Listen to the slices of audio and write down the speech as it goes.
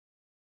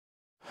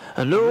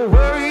No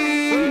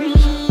worries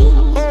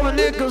over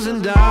nickels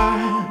and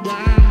dimes,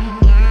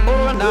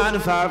 or a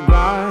 9-to-5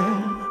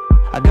 grind.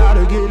 I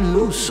gotta get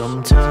loose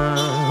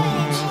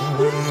sometimes.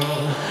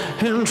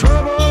 In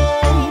trouble,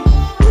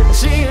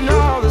 seeing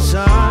all the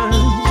signs,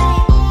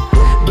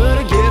 but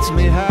it gets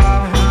me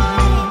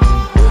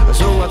high,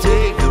 so I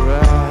take the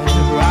ride.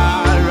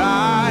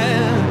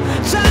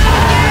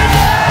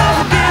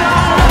 Time to get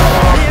on,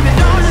 if you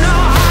don't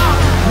know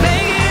how,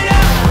 make it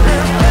up.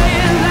 Let's play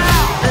it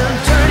loud and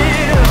turn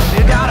it up.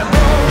 You gotta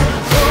go,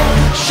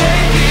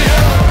 shake it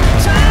up.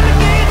 Time to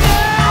get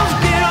down,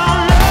 get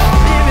on up.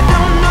 If you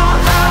don't know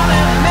how,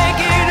 then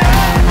make it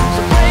up.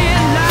 So play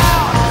it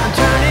loud and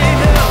turn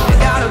it up. You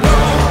gotta go,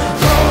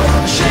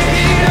 shake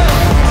it up.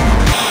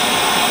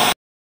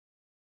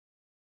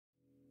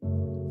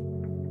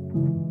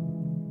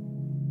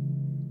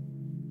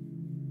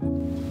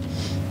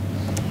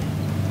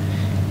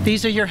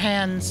 These are your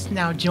hands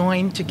now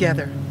joined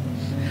together.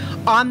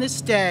 On this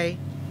day,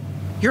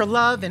 your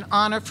love and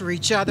honor for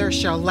each other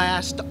shall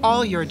last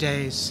all your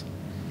days.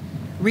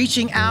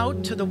 Reaching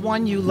out to the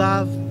one you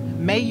love,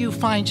 may you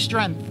find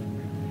strength.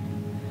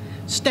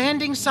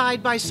 Standing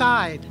side by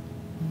side,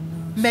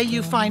 may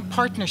you find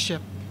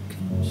partnership.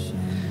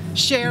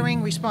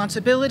 Sharing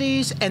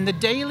responsibilities and the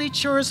daily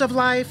chores of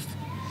life,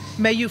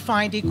 may you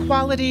find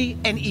equality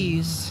and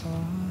ease.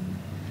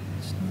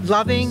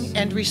 Loving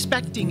and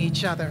respecting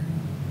each other.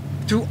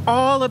 Through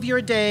all of your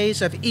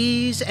days of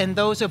ease and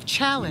those of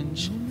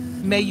challenge,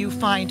 may you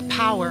find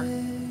power.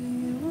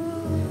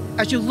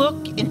 As you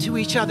look into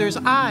each other's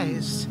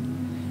eyes,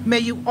 may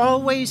you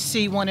always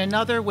see one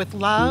another with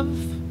love.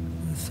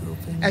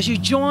 As you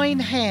join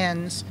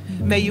hands,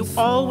 may you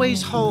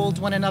always hold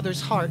one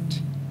another's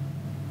heart.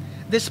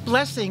 This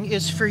blessing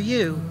is for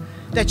you,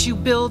 that you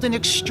build an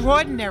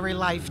extraordinary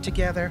life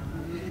together,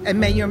 and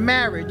may your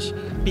marriage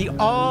be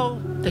all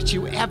that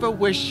you ever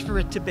wish for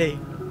it to be.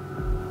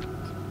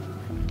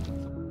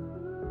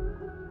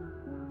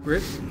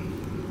 Britt,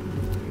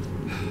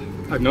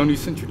 I've known you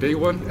since your day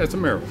one as a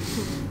Merrill,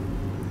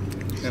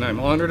 and I'm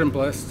honored and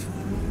blessed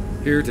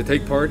here to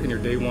take part in your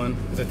day one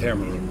as a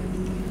Tamara.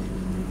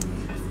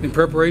 In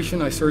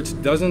preparation, I searched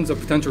dozens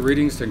of potential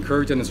readings to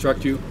encourage and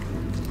instruct you,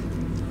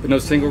 but no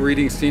single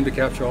reading seemed to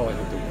capture all I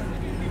hoped it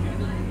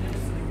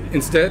would.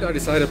 Instead, I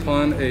decided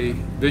upon a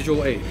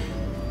visual aid,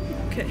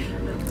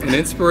 an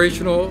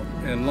inspirational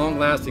and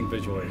long-lasting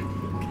visual aid,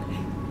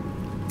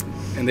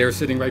 and they are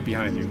sitting right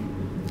behind you.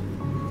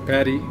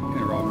 Patty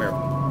and Rob Merrill.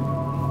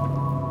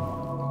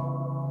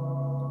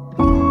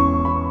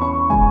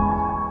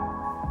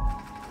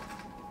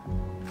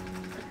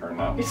 Turn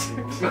up.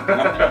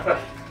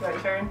 My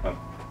turn.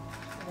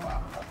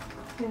 Wow.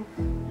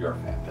 You're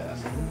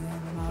fantastic.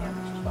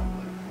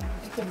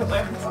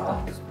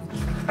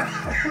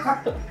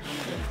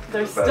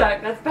 They're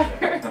stuck. That's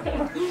better.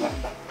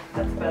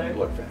 That's better. You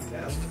look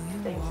fantastic.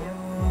 Thank you.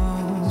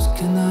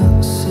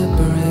 Cannot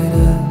separate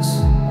us.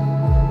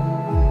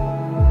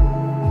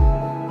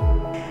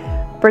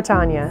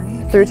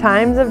 Brittanya, through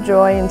times of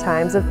joy and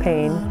times of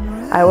pain,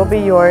 I will be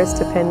yours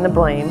to pin the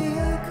blame.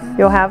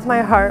 You'll have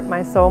my heart,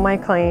 my soul, my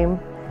claim.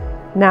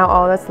 Now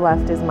all that's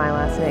left is my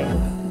last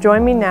name.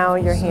 Join me now,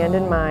 your hand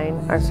in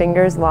mine, our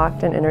fingers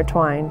locked and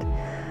intertwined.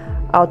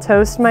 I'll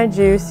toast my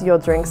juice, you'll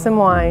drink some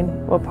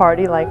wine, we'll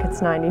party like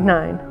it's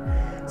 99.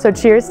 So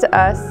cheers to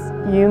us,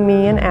 you,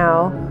 me, and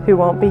Al, who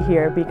won't be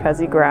here because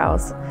he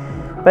growls.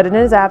 But in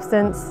his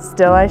absence,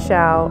 still I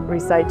shall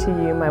recite to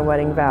you my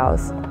wedding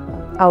vows.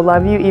 I'll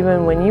love you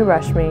even when you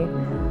rush me.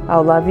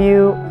 I'll love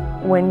you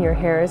when your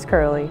hair is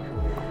curly.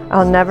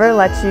 I'll never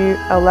let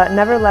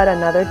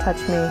another touch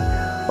me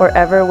or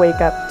ever wake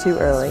up too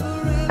early.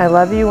 I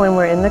love you when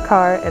we're in the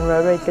car and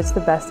road rage gets the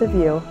best of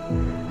you.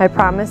 I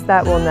promise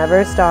that we'll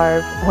never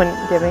starve when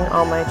giving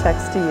all my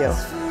checks to you.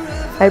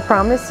 I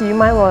promise you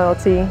my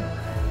loyalty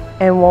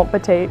and won't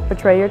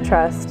betray your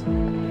trust.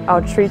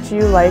 I'll treat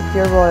you like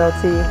your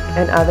royalty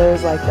and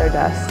others like their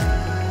dust.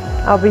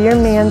 I'll be your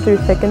man through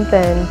thick and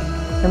thin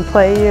and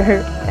play your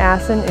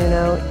ass in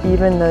Uno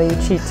even though you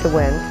cheat to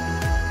win.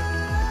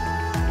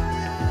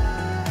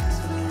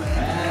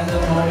 And the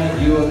moment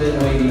you have been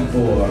waiting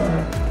for,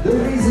 the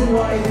reason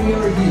why we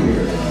are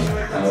here.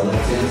 Now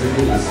let's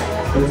introduce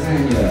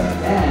Brittanya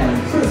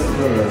and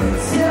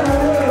Christopher.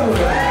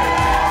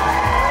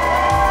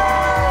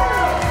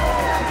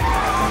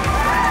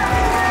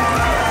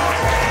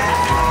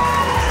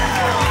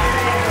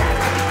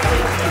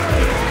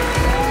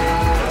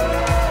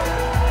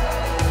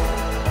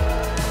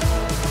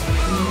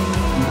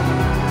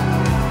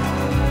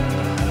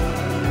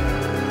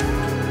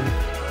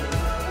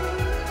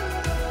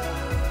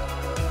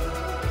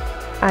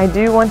 I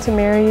do want to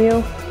marry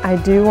you. I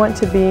do want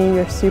to be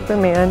your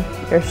Superman,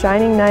 your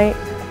shining knight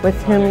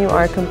with whom you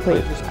are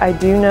complete. I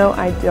do know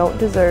I don't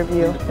deserve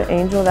you, the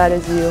angel that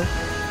is you.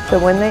 So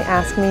when they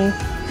ask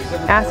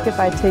if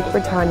I take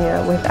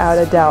Brittanya, without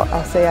a doubt,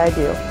 I'll say I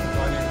do.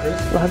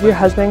 Love your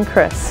husband,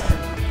 Chris.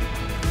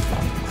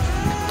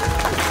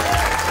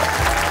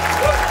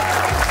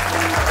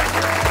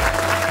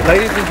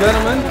 Ladies and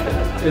gentlemen,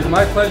 It is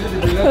my pleasure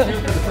to present to you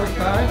for the first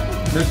time,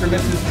 Mr. and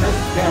Mrs.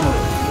 Chris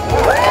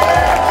Cameron.